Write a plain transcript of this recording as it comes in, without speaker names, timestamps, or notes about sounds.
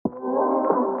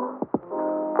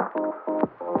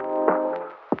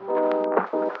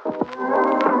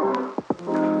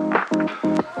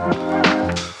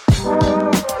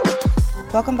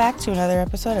Welcome back to another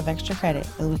episode of Extra Credit,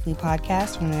 a weekly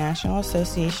podcast from the National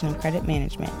Association of Credit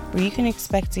Management, where you can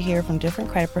expect to hear from different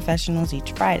credit professionals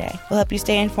each Friday. We'll help you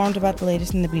stay informed about the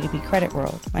latest in the B2B credit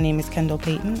world. My name is Kendall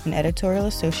Payton, an editorial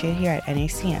associate here at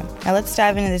NACM. Now let's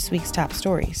dive into this week's top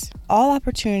stories. All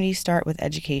opportunities start with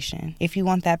education. If you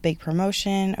want that big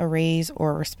promotion, a raise,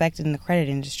 or respect in the credit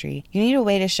industry, you need a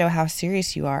way to show how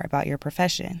serious you are about your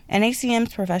profession.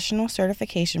 NACM's professional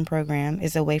certification program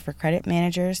is a way for credit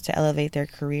managers to elevate their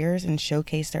careers and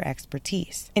showcase their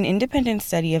expertise. An independent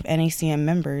study of NACM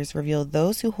members revealed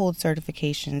those who hold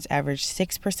certifications average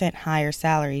 6% higher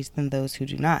salaries than those who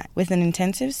do not. With an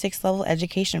intensive 6-level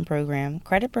education program,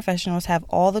 credit professionals have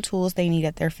all the tools they need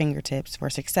at their fingertips for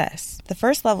success. The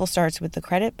first level starts with the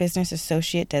Credit Business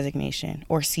Associate designation,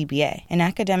 or CBA, an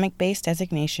academic-based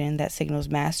designation that signals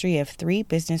mastery of 3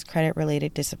 business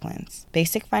credit-related disciplines: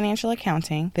 basic financial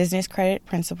accounting, business credit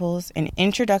principles, and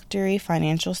introductory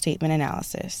financial statement analysis.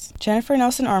 Jennifer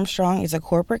Nelson Armstrong is a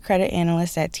corporate credit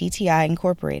analyst at TTI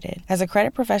Incorporated. As a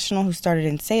credit professional who started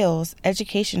in sales,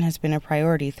 education has been a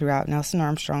priority throughout Nelson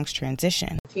Armstrong's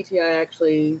transition. TTI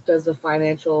actually does the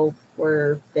financial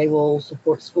where they will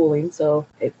support schooling, so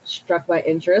it struck my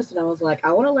interest, and I was like,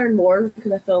 I want to learn more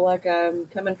because I feel like I'm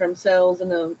coming from sales and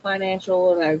the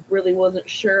financial, and I really wasn't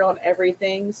sure on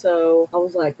everything, so I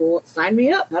was like, well, sign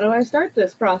me up. How do I start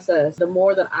this process? The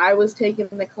more that I was taking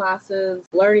the classes,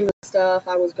 learning the stuff,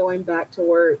 I was going back to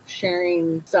work,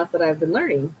 sharing stuff that I've been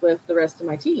learning with the rest of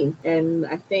my team, and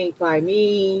I think by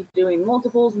me doing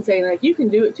multiples and saying, like, you can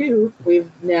do it too,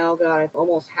 we've now got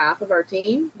almost half of our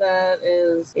team that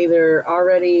is either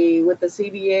already with the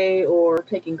CBA or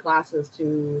taking classes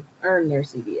to earn their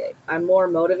CBA. I'm more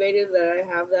motivated that I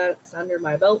have that under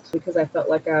my belt because I felt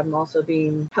like I'm also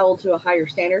being held to a higher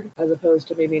standard as opposed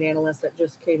to maybe an analyst that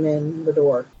just came in the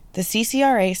door. The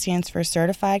CCRA stands for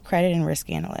Certified Credit and Risk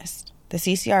Analyst. The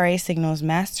CCRA signals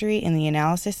mastery in the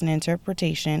analysis and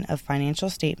interpretation of financial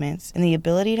statements and the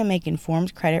ability to make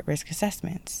informed credit risk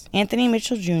assessments. Anthony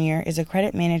Mitchell Jr. is a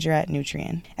credit manager at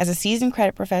Nutrien. As a seasoned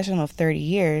credit professional of 30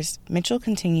 years, Mitchell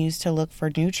continues to look for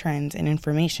new trends and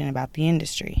information about the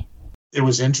industry. It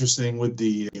was interesting with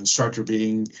the instructor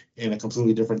being in a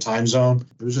completely different time zone.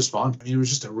 It was just fun. I mean, it was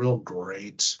just a real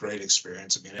great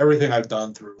experience. I mean, everything I've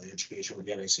done through the education with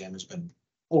NACM has been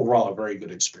overall a very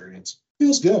good experience.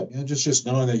 Feels good, just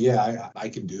knowing that, I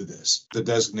can do this. The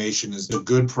designation is a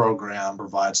good program,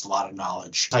 provides a lot of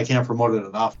knowledge. I can't promote it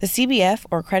enough. The CBF,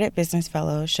 or Credit Business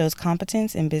Fellow, shows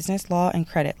competence in business law and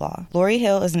credit law. Lori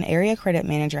Hill is an area credit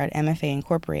manager at MFA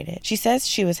Incorporated. She says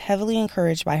she was heavily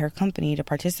encouraged by her company to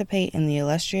participate in the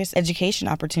illustrious education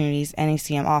opportunities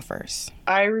NACM offers.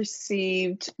 I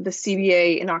received the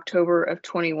CBA in October of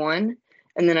 21.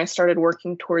 And then I started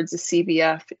working towards the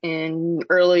CBF in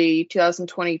early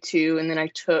 2022, and then I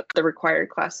took the required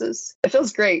classes. It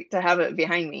feels great to have it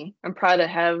behind me. I'm proud to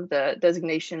have the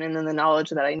designation and then the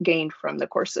knowledge that I gained from the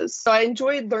courses. So I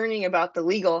enjoyed learning about the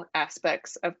legal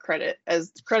aspects of credit.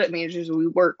 As credit managers, we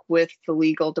work with the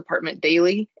legal department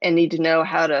daily and need to know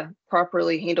how to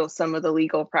properly handle some of the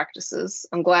legal practices.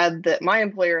 I'm glad that my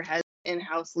employer has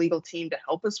in-house legal team to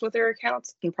help us with their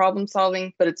accounts and problem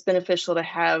solving, but it's beneficial to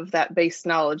have that base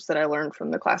knowledge that I learned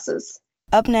from the classes.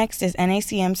 Up next is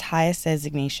NACM's highest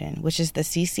designation, which is the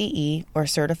CCE, or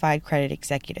Certified Credit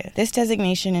Executive. This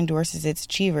designation endorses its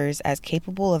achievers as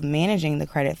capable of managing the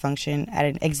credit function at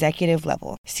an executive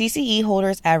level. CCE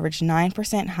holders average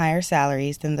 9% higher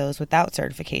salaries than those without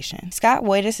certification. Scott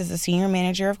Woitis is a senior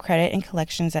manager of credit and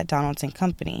collections at Donaldson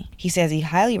Company. He says he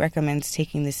highly recommends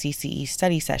taking the CCE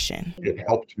study session. It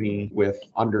helped me with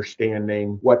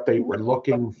understanding what they were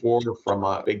looking for from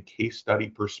a big case study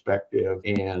perspective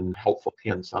and helpful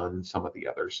hints on some of the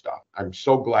other stuff. I'm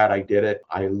so glad I did it.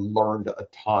 I learned a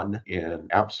ton and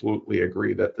absolutely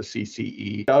agree that the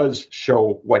CCE does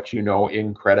show what you know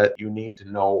in credit. You need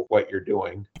to know what you're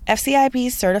doing.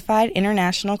 FCIB's Certified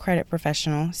International Credit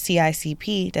Professional,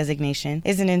 CICP, designation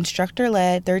is an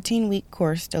instructor-led 13-week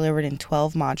course delivered in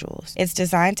 12 modules. It's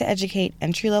designed to educate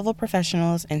entry-level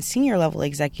professionals and senior-level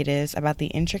executives about the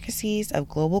intricacies of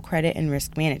global credit and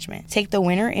risk management. Take the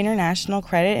Winter International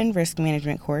Credit and Risk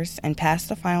Management course and pass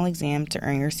the final exam to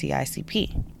earn your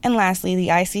CICP. And lastly, the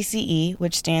ICCE,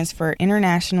 which stands for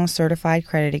International Certified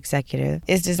Credit Executive,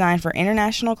 is designed for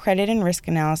international credit and risk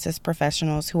analysis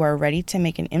professionals who are ready to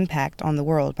make an impact on the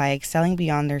world by excelling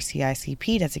beyond their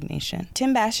CICP designation.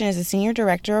 Tim Bastion is a senior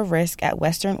director of risk at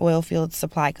Western Oilfield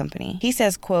Supply Company. He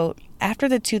says, quote, After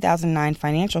the 2009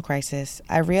 financial crisis,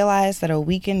 I realized that a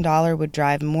weakened dollar would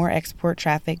drive more export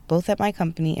traffic both at my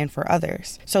company and for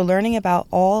others. So learning about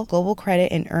all global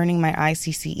credit and earning my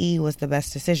ICCE was the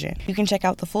best decision. You can check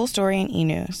out the full story in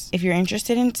eNews. If you're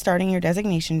interested in starting your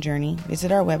designation journey,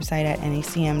 visit our website at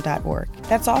NACM.org.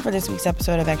 That's all for this week's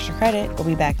episode of Extra Credit. We'll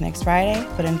be back next Friday,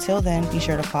 but until then, be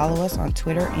sure to follow us on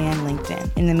Twitter and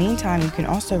LinkedIn. In the meantime, you can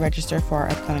also register for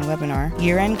our upcoming webinar,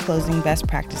 Year-End Closing Best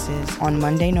Practices, on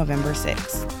Monday, November 6th.